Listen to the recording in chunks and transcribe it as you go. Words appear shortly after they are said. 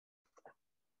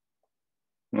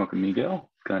Welcome,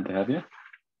 Miguel. Glad to have you.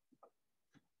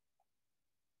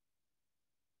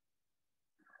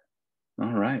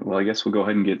 All right. Well, I guess we'll go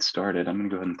ahead and get started. I'm going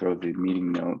to go ahead and throw the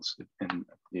meeting notes in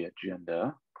the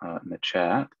agenda in the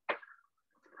chat.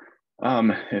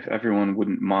 If everyone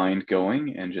wouldn't mind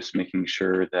going and just making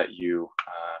sure that you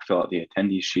fill out the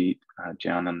attendee sheet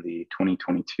down on the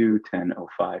 2022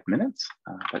 10:05 minutes,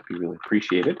 that'd be really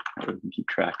appreciated. That way we can keep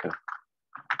track of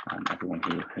everyone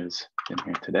who has been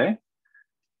here today.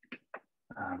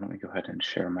 Let me go ahead and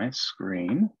share my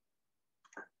screen.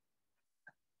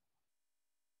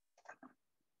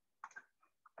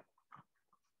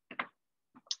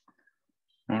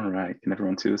 All right, can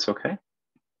everyone see this okay?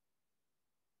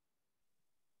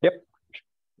 Yep.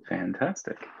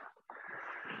 Fantastic.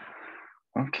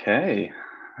 Okay.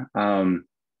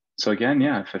 So again,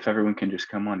 yeah, if everyone can just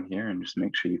come on here and just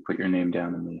make sure you put your name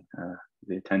down in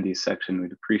the attendees section,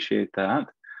 we'd appreciate that.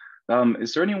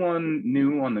 Is there anyone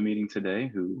new on the meeting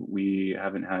today who we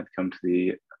haven't had come to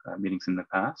the meetings in the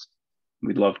past?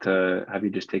 We'd love to have you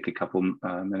just take a couple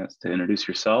minutes to introduce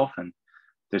yourself and if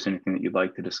there's anything that you'd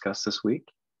like to discuss this week.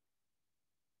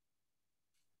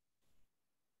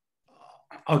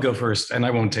 I'll go first, and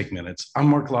I won't take minutes. I'm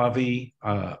Mark Lavi.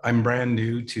 I'm brand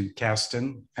new to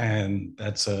Kasten, and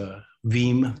that's a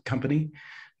Veeam company.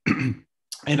 And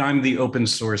I'm the open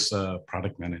source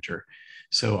product manager.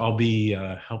 So I'll be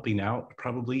helping out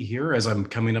probably here as I'm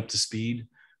coming up to speed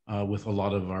with a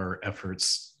lot of our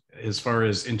efforts as far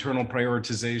as internal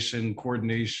prioritization,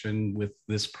 coordination with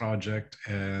this project,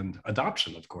 and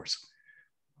adoption, of course.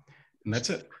 And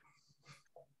that's it.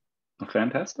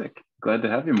 Fantastic. Glad to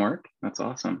have you, Mark. That's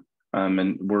awesome.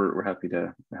 And we're happy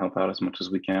to help out as much as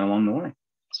we can along the way.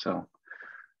 So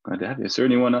glad to have you. Is there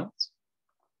anyone else?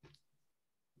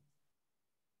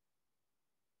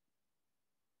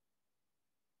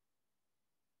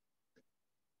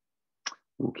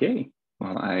 Okay.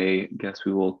 Well, I guess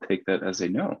we will take that as a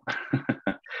no.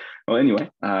 Well, anyway,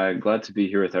 glad to be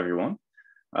here with everyone.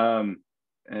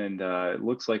 And it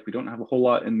looks like we don't have a whole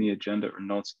lot in the agenda or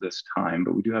notes this time,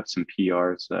 but we do have some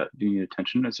PRs that do need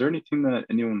attention. Is there anything that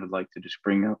anyone would like to just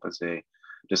bring up as a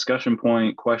discussion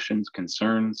point, questions,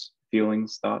 concerns,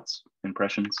 feelings, thoughts,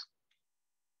 impressions?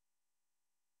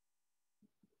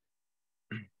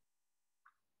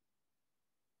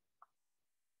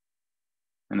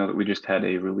 I know that we just had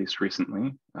a release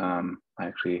recently. I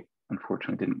actually,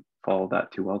 unfortunately, didn't follow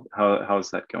that too well. How's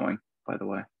that going, by the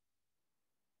way?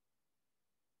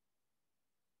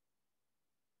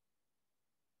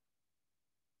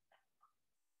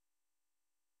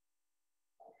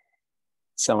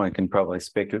 Someone can probably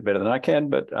speak to it better than I can,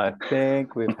 but I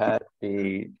think we've had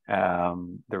the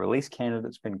release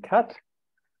candidate's been cut,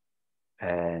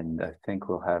 and I think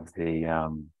we'll have the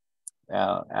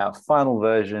our final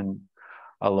version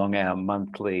along our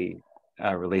monthly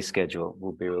release schedule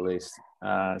will be released.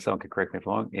 Someone can correct me if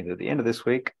I'm wrong, either at the end of this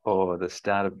week or the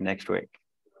start of next week.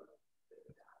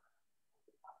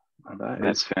 Oh, that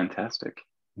is fantastic.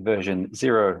 Version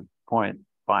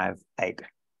 0.580.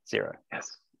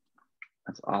 Yes.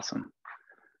 That's awesome.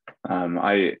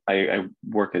 I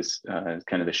work as kind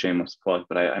of the shameless plug,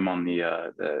 but I'm on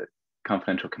the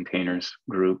confidential containers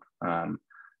group, and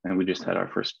we just had our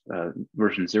first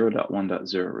version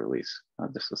 0.1.0 release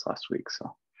just this last week.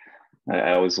 So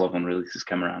I always love when releases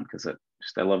come around because I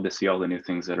love to see all the new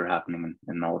things that are happening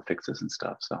and all the fixes and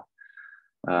stuff. So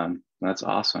that's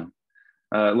awesome.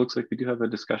 It looks like we do have a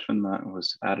discussion that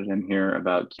was added in here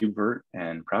about KubeVirt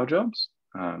and ProwJobs.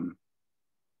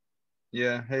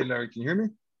 Yeah. Hey, Larry, can you hear me?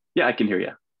 Yeah, I can hear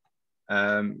you.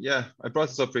 Yeah, I brought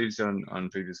this up previously on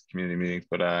previous community meetings,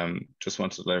 but just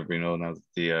wanted to let everybody know now that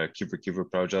the KubeVirt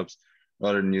ProwJobs,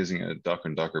 rather than using a Docker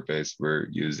and Docker base, we're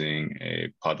using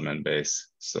a Podman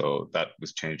base. So that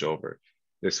was changed over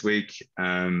this week.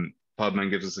 Podman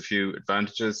gives us a few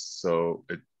advantages. So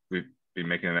we've been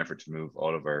making an effort to move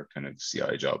all of our kind of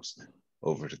CI jobs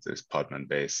over to this Podman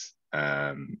base.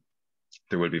 There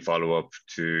will be follow-up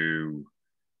to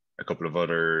a couple of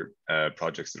other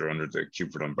projects that are under the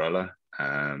KubeVirt umbrella,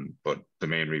 but the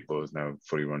main repo is now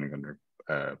fully running under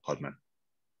Podman.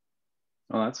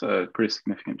 Well, that's a pretty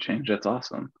significant change. That's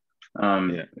awesome.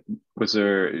 Yeah. Was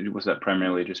that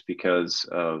primarily just because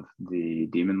of the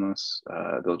daemonless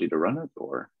ability to run it,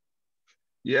 or?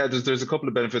 Yeah, there's a couple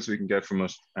of benefits we can get from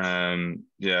it.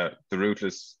 Yeah, the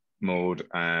rootless mode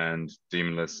and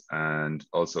daemonless, and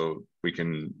also we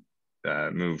can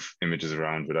move images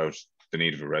around without the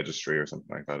need of a registry or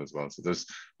something like that as well. So there's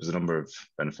a number of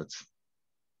benefits.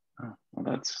 Oh, well,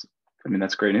 that's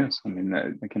great news. I mean,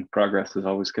 again, progress is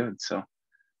always good. So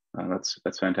that's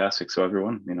fantastic. So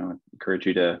everyone, I encourage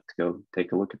you to go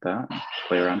take a look at that and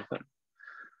play around with it.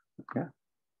 yeah,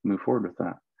 move forward with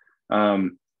that.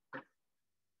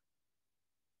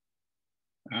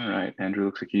 All right, Andrew,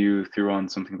 looks like you threw on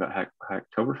something about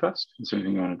Hacktoberfest. Is there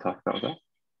anything you want to talk about with that?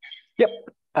 Yep.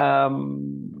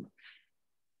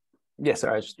 Yeah,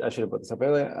 sorry, I should have put this up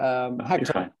earlier.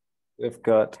 Hacktober, we've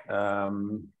got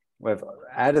we've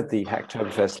added the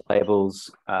Hacktoberfest labels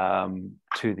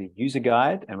to the user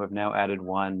guide, and we've now added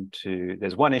one to.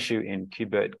 There's one issue in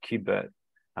KubeVirt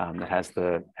that has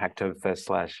the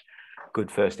Hacktoberfest /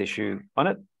 Good First issue on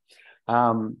it.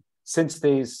 Since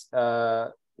these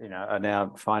are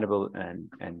now findable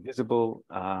and visible,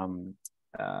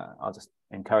 I'll just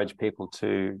encourage people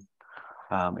to,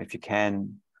 if you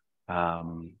can,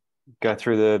 go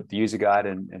through the user guide,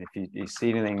 and if you see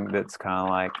anything that's kind of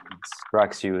like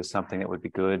strikes you as something that would be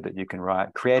good, that you can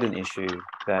create an issue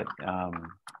that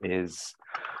is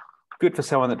good for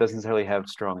someone that doesn't necessarily have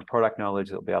strong product knowledge,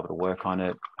 that'll be able to work on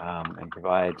it and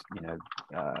provide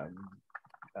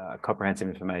comprehensive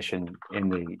information in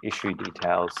the issue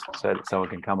details, so that someone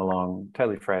can come along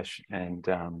totally fresh and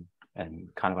kind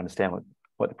of understand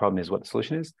what the problem is, what the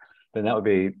solution is. Then that would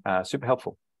be super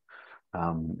helpful.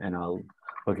 And I'll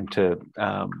looking to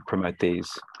promote these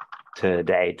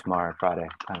today, tomorrow, Friday,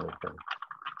 kind of.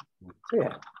 So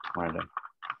yeah, wanted to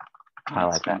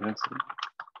highlight that.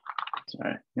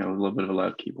 Sorry, a little bit of a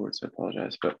loud keyboard, so I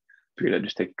apologize, but figured I'd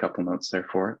just take a couple notes there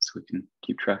for it so we can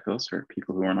keep track of those for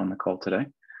people who aren't on the call today.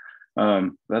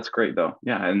 That's great though.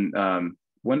 Yeah, and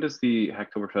when does the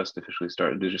Hacktoberfest officially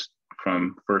start? Is it just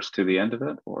from first to the end of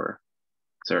it, or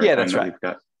is there yeah, that's right. We've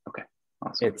got? Okay,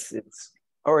 awesome. It's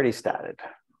already started.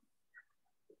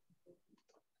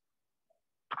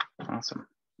 Awesome.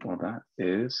 Well, that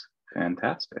is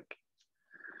fantastic.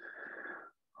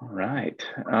 All right.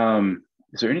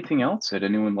 Is there anything else that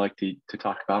anyone would like to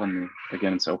talk about?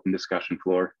 Again, it's open discussion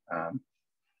floor.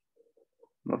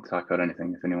 Love to talk about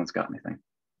anything if anyone's got anything.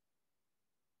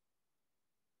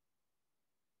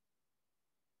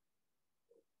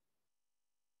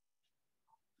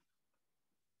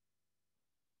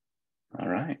 All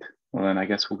right. Well, then I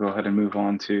guess we'll go ahead and move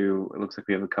on to, it looks like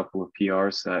we have a couple of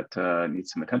PRs that need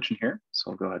some attention here.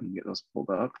 So I'll go ahead and get those pulled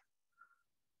up.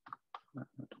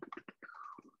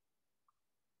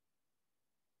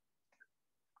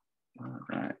 All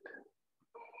right.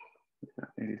 We've got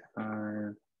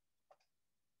 85.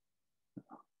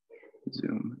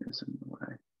 Zoom is in the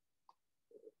way.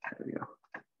 There we go.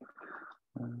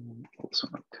 Pull this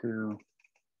one up too.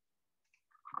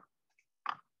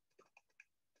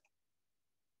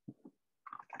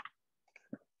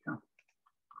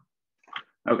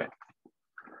 Okay.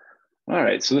 All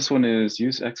right, so this one is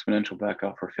use exponential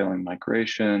backup for failing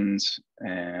migrations.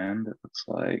 And it looks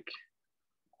like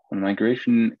when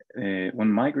migrating a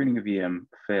VM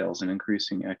fails, an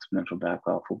increasing exponential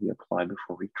backup will be applied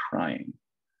before retrying.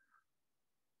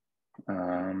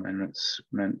 And it's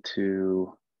meant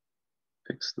to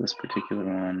fix this particular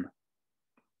one.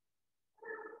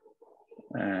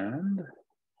 And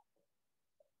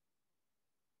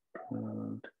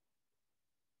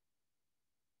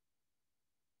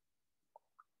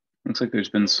looks like there's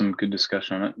been some good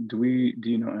discussion on it. Do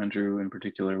you know, Andrew, in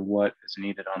particular, what is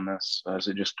needed on this? Is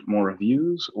it just more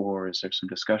reviews, or is there some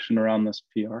discussion around this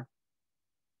PR?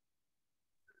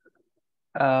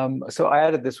 So I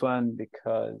added this one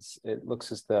because it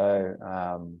looks as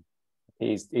though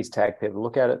he's tagged people to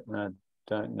look at it, and I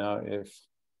don't know if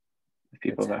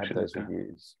people have had actually those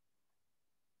reviews.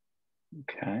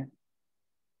 Okay.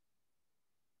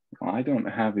 Well, I don't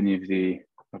have any of the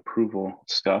approval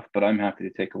stuff, but I'm happy to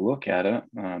take a look at it.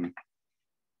 At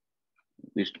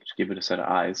least just give it a set of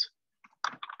eyes.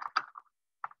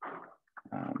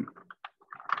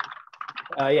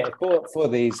 Yeah, for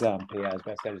these PRs,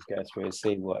 basically I just go through and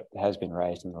see what has been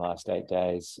raised in the last 8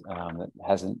 days that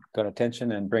hasn't got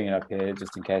attention, and bring it up here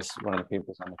just in case one of the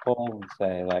people's on the call and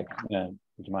say, like, would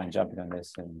you mind jumping on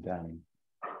this and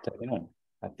take it on?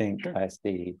 I think I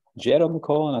see Jed on the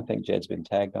call, and I think Jed's been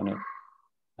tagged on it.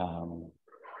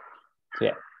 So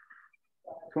yeah,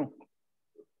 cool.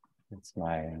 That's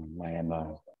my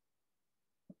MO.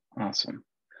 Awesome.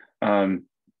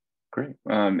 Great.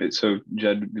 So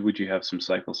Jed, would you have some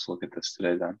cycles to look at this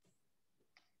today then?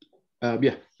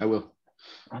 Yeah, I will.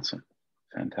 Awesome.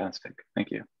 Fantastic.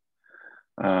 Thank you.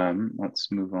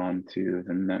 Let's move on to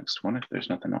the next one if there's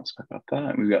nothing else about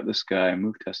that. We've got this guy,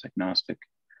 move test agnostic.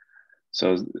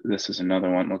 So this is another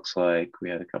one. Looks like we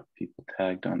had a couple people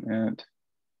tagged on it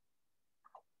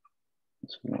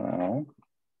as well.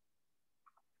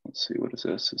 Let's see, what is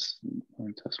this? This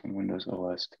is test when Windows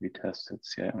OS to be tested.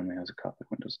 CI only has a copy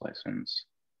of Windows license.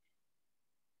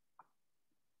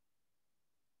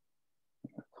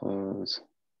 Close.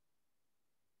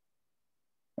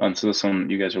 So this one,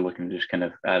 you guys are looking to just kind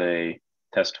of add a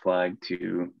test flag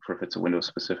for if it's a Windows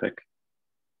specific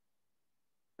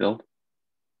build.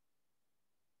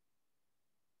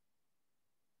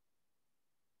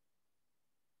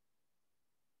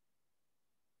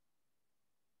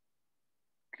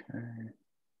 Okay.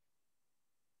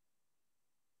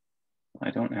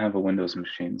 I don't have a Windows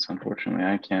machine, so unfortunately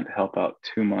I can't help out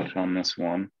too much on this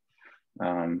one.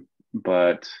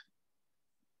 But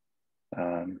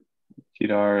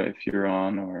Kedar, if you're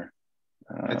on, or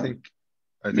I think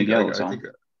I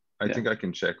think I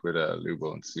can check with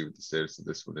Lubo and see what the status of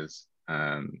this one is.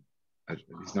 He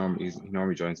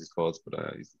normally joins these calls, but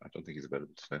I don't think he's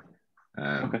available today.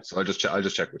 Okay. So I'll just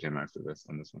check with him after this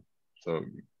on this one. So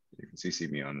you can CC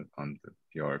me on the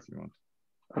PR if you want.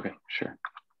 Okay, sure.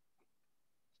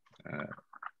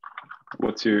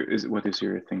 What is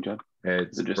your thing, John?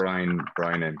 It's just Brian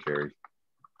M. Carey.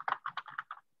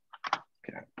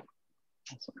 Okay.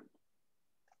 Awesome.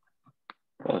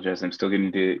 Apologize, I'm still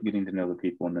getting to know the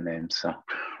people and the names, so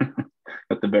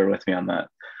have to bear with me on that.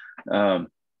 All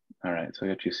right, so I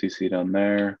got you CC'd on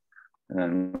there, and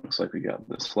then looks like we got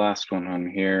this last one on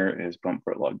here is bump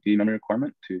for log D memory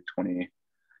requirement to 20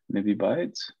 MB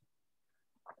bytes,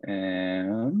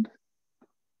 and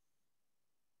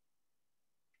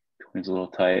 20 is a little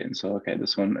tight, and so okay,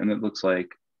 this one, and it looks like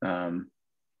a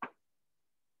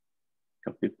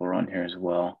couple people are on here as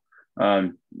well.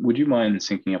 Would you mind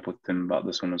syncing up with him about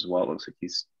this one as well? It looks like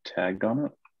he's tagged on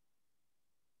it.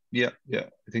 Yeah,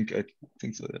 I think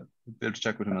so. Yeah, I'll be able to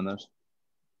check with him on that.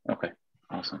 Okay,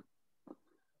 awesome.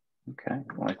 Okay,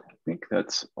 well, I think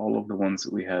that's all of the ones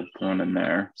that we had thrown in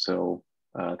there. So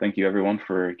thank you everyone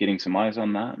for getting some eyes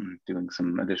on that and doing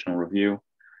some additional review.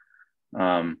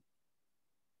 And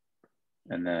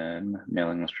then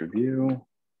mailing list review.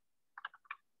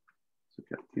 So we've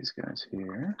got these guys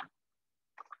here.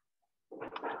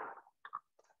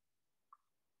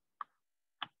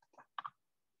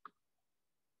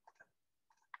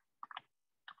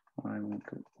 Let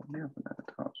me open that.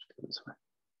 I'll just do it this way.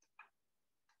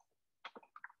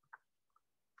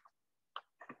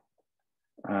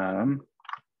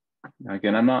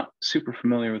 Again, I'm not super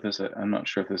familiar with this. I'm not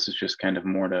sure if this is just kind of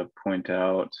more to point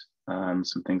out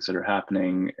some things that are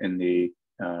happening in the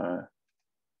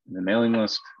mailing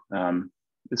list.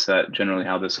 Is that generally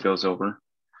how this goes over?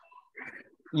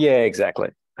 Yeah, exactly.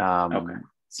 Okay.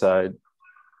 So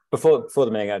before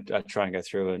the meeting, I try and go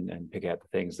through and pick out the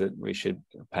things that we should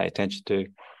pay attention to.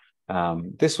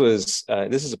 This is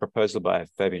a proposal by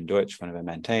Fabian Deutsch, one of our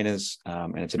maintainers,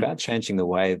 and it's about changing the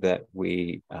way that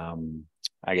we,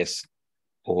 I guess,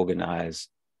 organize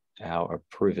our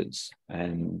approvers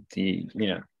and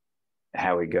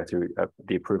how we go through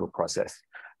the approval process.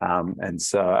 And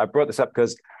so I brought this up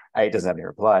because A, it doesn't have any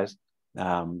replies,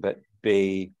 but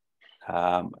B,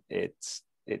 it's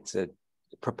a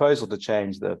proposal to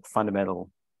change the fundamental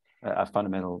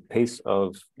piece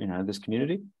of this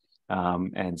community.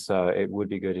 And so it would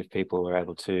be good if people were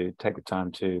able to take the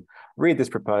time to read this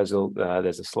proposal.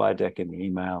 There's a slide deck in the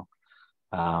email.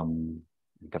 A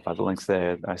couple other links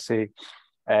there I see,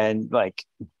 and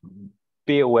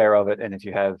be aware of it. And if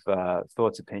you have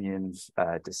thoughts, opinions,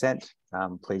 dissent,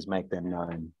 please make them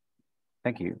known.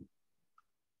 Thank you.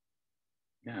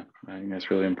 Yeah, I think that's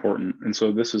really important. And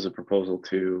so this is a proposal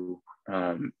to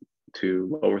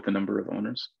lower the number of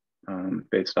owners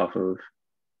based off of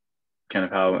kind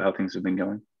of how things have been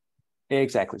going.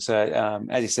 Exactly. So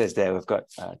as he says there, we've got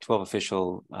 12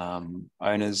 official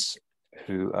owners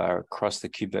who are across the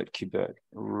KubeVirt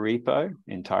repo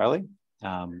entirely.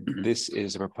 This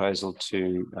is a proposal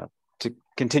to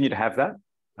continue to have that.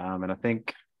 And I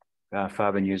think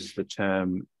Fabian uses the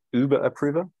term Uber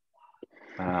approver.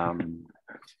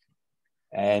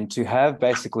 And to have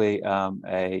basically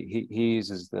he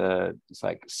uses it's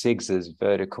like SIGs as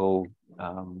vertical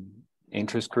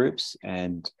interest groups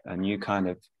and a new kind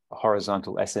of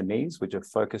horizontal SMEs, which are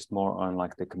focused more on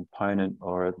like the component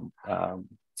or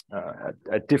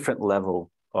a different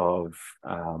level of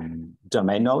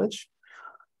domain knowledge,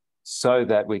 so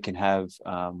that we can have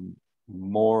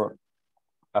more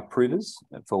approvers,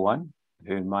 for one,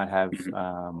 who might have,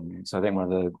 so I think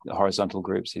one of the horizontal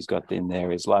groups he's got in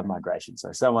there is live migration.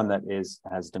 So someone that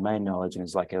has domain knowledge and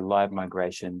is like a live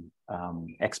migration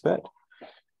expert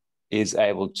is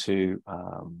able to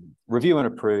review and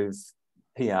approve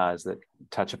PRs that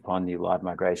touch upon the live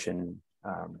migration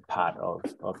part of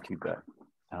KubeVirt.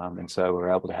 And so we're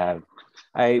able to have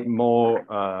more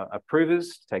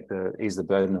approvers, ease the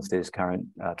burden of these current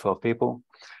 12 people.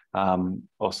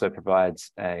 Also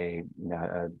provides a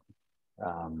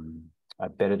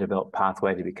better developed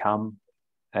pathway to become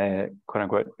a quote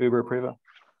unquote Uber approver.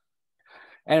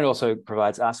 And it also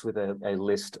provides us with a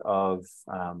list of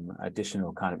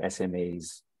additional kind of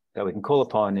SMEs that we can call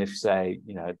upon if, say,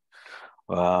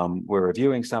 we're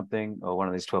reviewing something, or one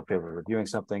of these 12 people are reviewing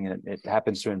something, and it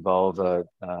happens to involve a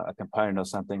component or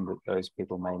something that those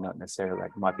people may not necessarily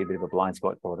like, might be a bit of a blind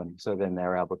spot for them. So then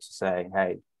they're able to say,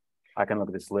 hey, I can look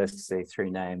at this list, see 3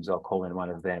 names, I'll call in one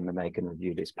of them, and they can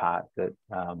review this part that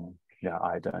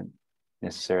I don't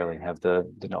necessarily have the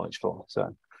knowledge for.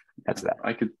 So that's that.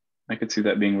 I could see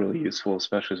that being really useful,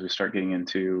 especially as we start getting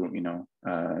into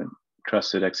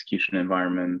trusted execution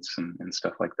environments and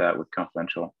stuff like that with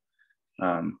confidential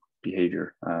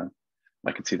behavior.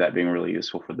 I could see that being really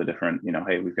useful for the different,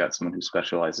 hey, we've got someone who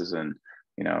specializes in,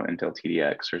 Intel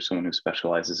TDX, or someone who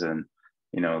specializes in,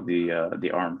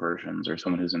 the ARM versions, or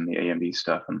someone who's in the AMD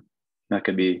stuff, and that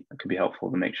could be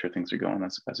helpful to make sure things are going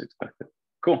as expected.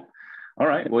 Cool. All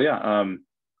right. Well, yeah.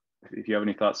 If you have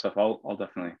any thoughts, stuff, I'll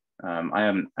definitely. I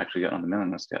haven't actually gotten on the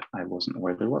mailing list yet. I wasn't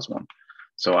aware there was one,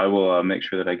 so I will make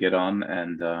sure that I get on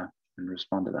and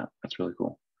respond to that. That's really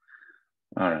cool.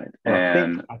 All right. Well,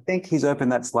 and I think he's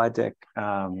opened that slide deck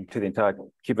to the entire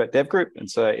KubeVirt dev group. And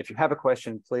so if you have a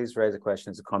question, please raise a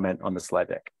question as a comment on the slide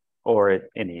deck or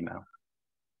in email.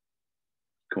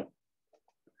 Cool.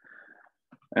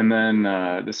 And then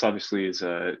this obviously is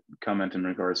a comment in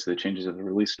regards to the changes of the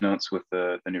release notes with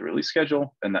the new release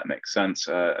schedule, and that makes sense.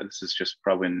 This is just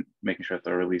probably making sure that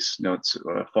the release notes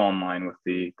fall in line with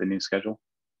the new schedule.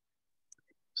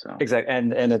 So exactly,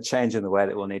 and a change in the way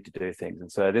that we'll need to do things.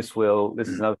 And so this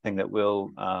is another thing that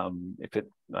will, if it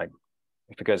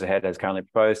goes ahead as currently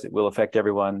proposed, it will affect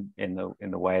everyone in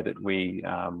the way that we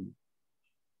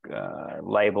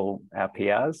label our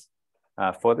PRs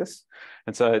for this.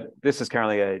 And so this is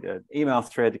currently an email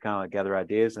thread to kind of gather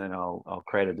ideas, and I'll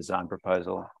create a design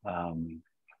proposal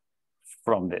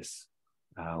from this,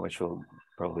 which will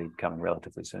probably be coming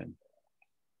relatively soon.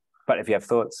 But if you have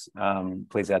thoughts,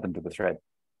 please add them to the thread.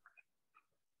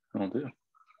 Will do.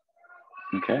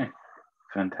 Okay,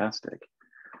 fantastic.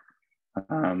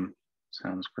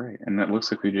 Sounds great. And that looks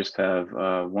like we just have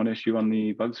one issue on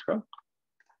the bug scrub.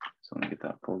 So let me get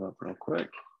that pulled up real quick.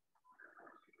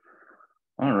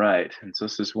 All right, and so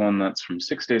this is one that's from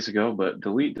 6 days ago, but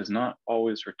delete does not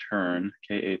always return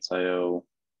K8IO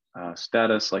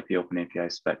status like the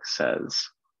OpenAPI spec says.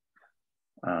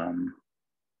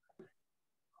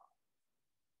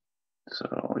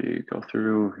 So you go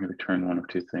through, you return one of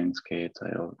 2 things,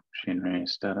 K8IO machinery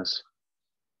status,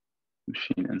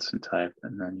 machine instant type,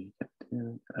 and then you get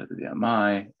to edit the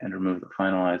VMI and remove the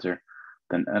finalizer,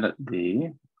 then edit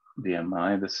the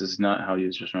VMI. This is not how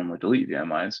users normally delete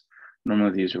VMIs.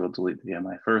 Normally the user will delete the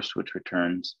VMI first, which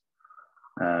returns.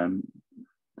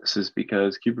 This is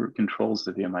because KubeVirt controls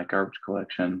the VMI garbage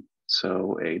collection,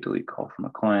 so a delete call from a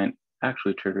client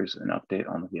actually triggers an update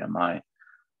on the VMI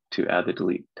to add the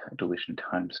deletion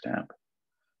timestamp.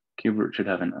 KubeVirt should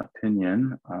have an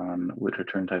opinion on which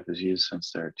return type is used,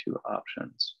 since there are 2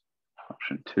 options.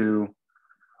 Option 2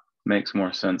 makes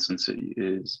more sense, since it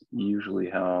is usually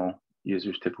how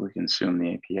users typically consume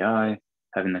the API.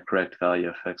 Having the correct value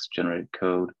affects generated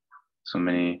code, so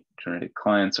many generated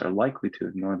clients are likely to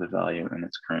ignore the value in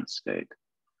its current state.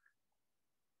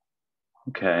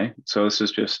 Okay, so this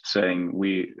is just saying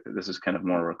this is kind of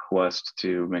more a request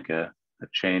to make a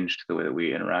change to the way that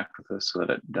we interact with this, so that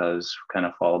it does kind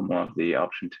of follow more of the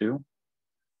option 2.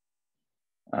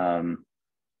 All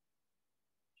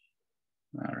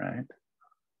right.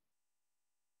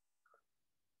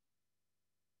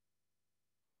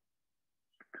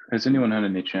 Has anyone had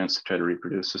any chance to try to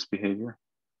reproduce this behavior?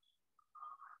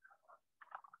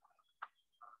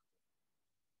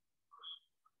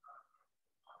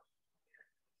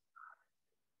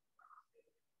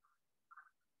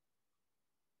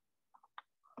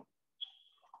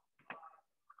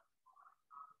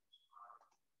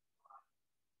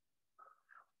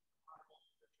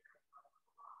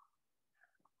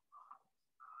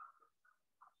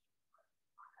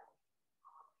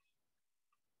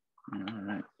 All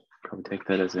right, probably take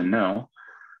that as a no.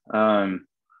 I'm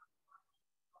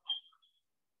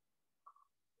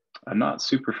not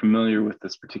super familiar with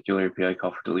this particular API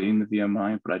call for deleting the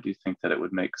VMI, but I do think that it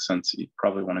would make sense. You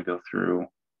probably want to go through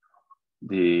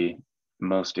the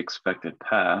most expected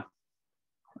path,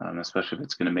 especially if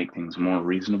it's going to make things more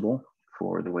reasonable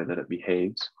for the way that it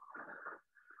behaves.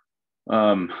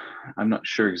 I'm not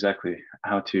sure exactly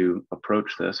how to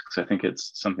approach this, because I think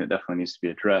it's something that definitely needs to be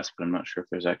addressed, but I'm not sure if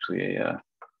there's actually a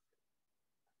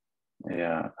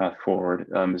path forward.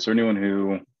 Is there anyone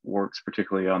who works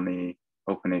particularly on the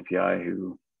OpenAPI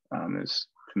who is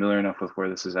familiar enough with where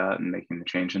this is at and making the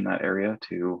change in that area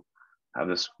to have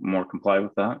this more comply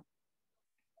with that?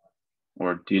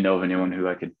 or do you know of anyone who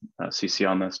I could CC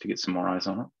on this to get some more eyes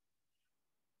on it?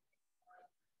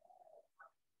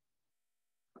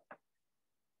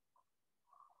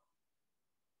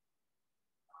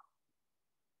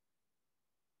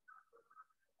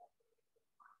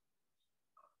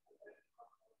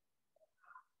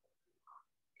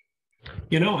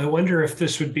 You know, I wonder if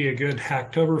this would be a good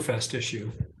Hacktoberfest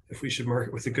issue, if we should mark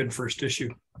it with a good first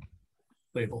issue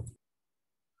label.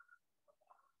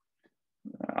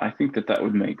 I think that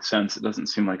would make sense. It doesn't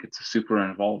seem like it's a super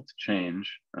involved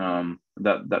change.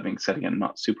 That being said, again, I'm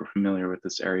not super familiar with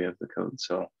this area of the code.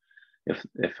 So if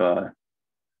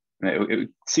it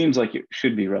seems like it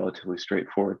should be relatively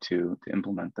straightforward to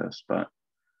implement this, but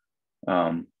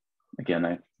again,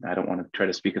 I don't want to try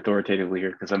to speak authoritatively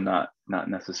here because I'm not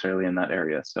necessarily in that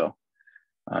area. So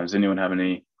does anyone have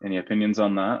any opinions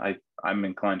on that? I'm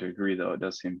inclined to agree, though. It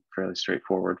does seem fairly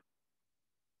straightforward.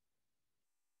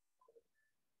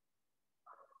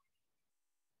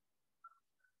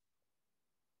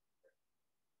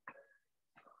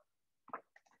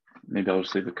 Maybe I'll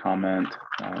just leave a comment.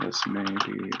 This may be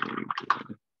a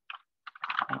good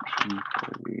option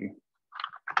for the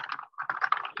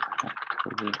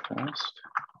Oktoberfest.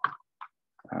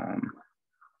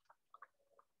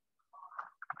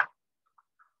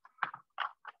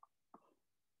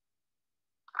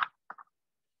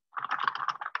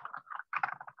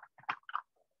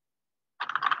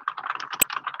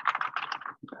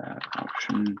 That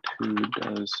option 2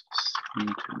 does seem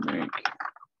to make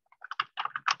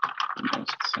the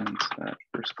most sense at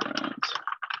first glance.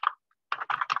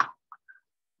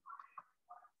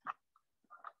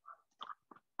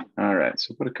 All right,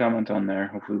 so put a comment on there.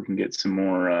 Hopefully we can get some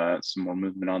more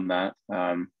movement on that.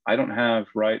 I don't have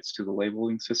rights to the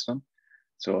labeling system.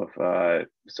 So if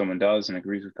someone does and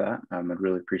agrees with that, I'd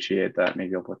really appreciate that.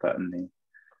 Maybe I'll put that in the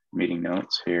meeting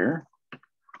notes here.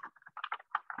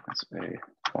 That's a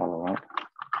follow-up.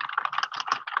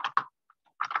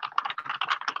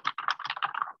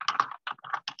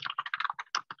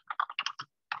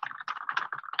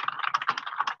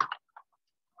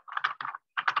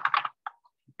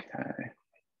 Okay.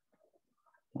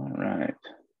 All right.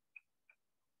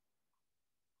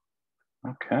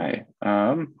 Okay.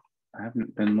 I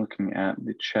haven't been looking at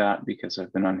the chat because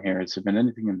I've been on here. Has there been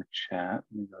anything in the chat?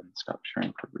 Let me go ahead and stop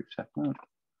sharing for a brief second.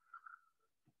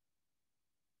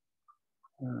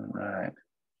 All right.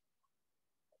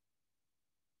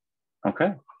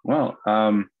 Okay. Well,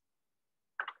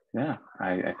 yeah,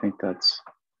 I think that's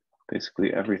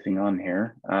basically everything on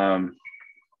here.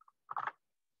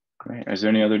 Great. Is there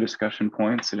any other discussion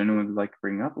points that anyone would like to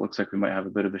bring up? It looks like we might have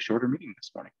a bit of a shorter meeting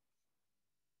this morning.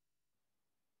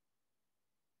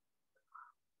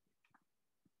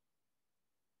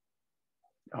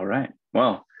 All right.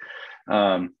 Well,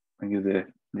 I'll give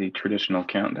the traditional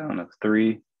countdown of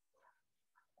 3,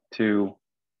 2,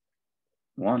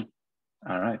 1.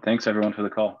 All right. Thanks everyone for the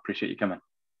call. Appreciate you coming.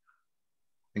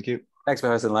 Thank you. Thanks for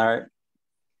hosting, Larry.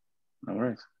 No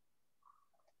worries.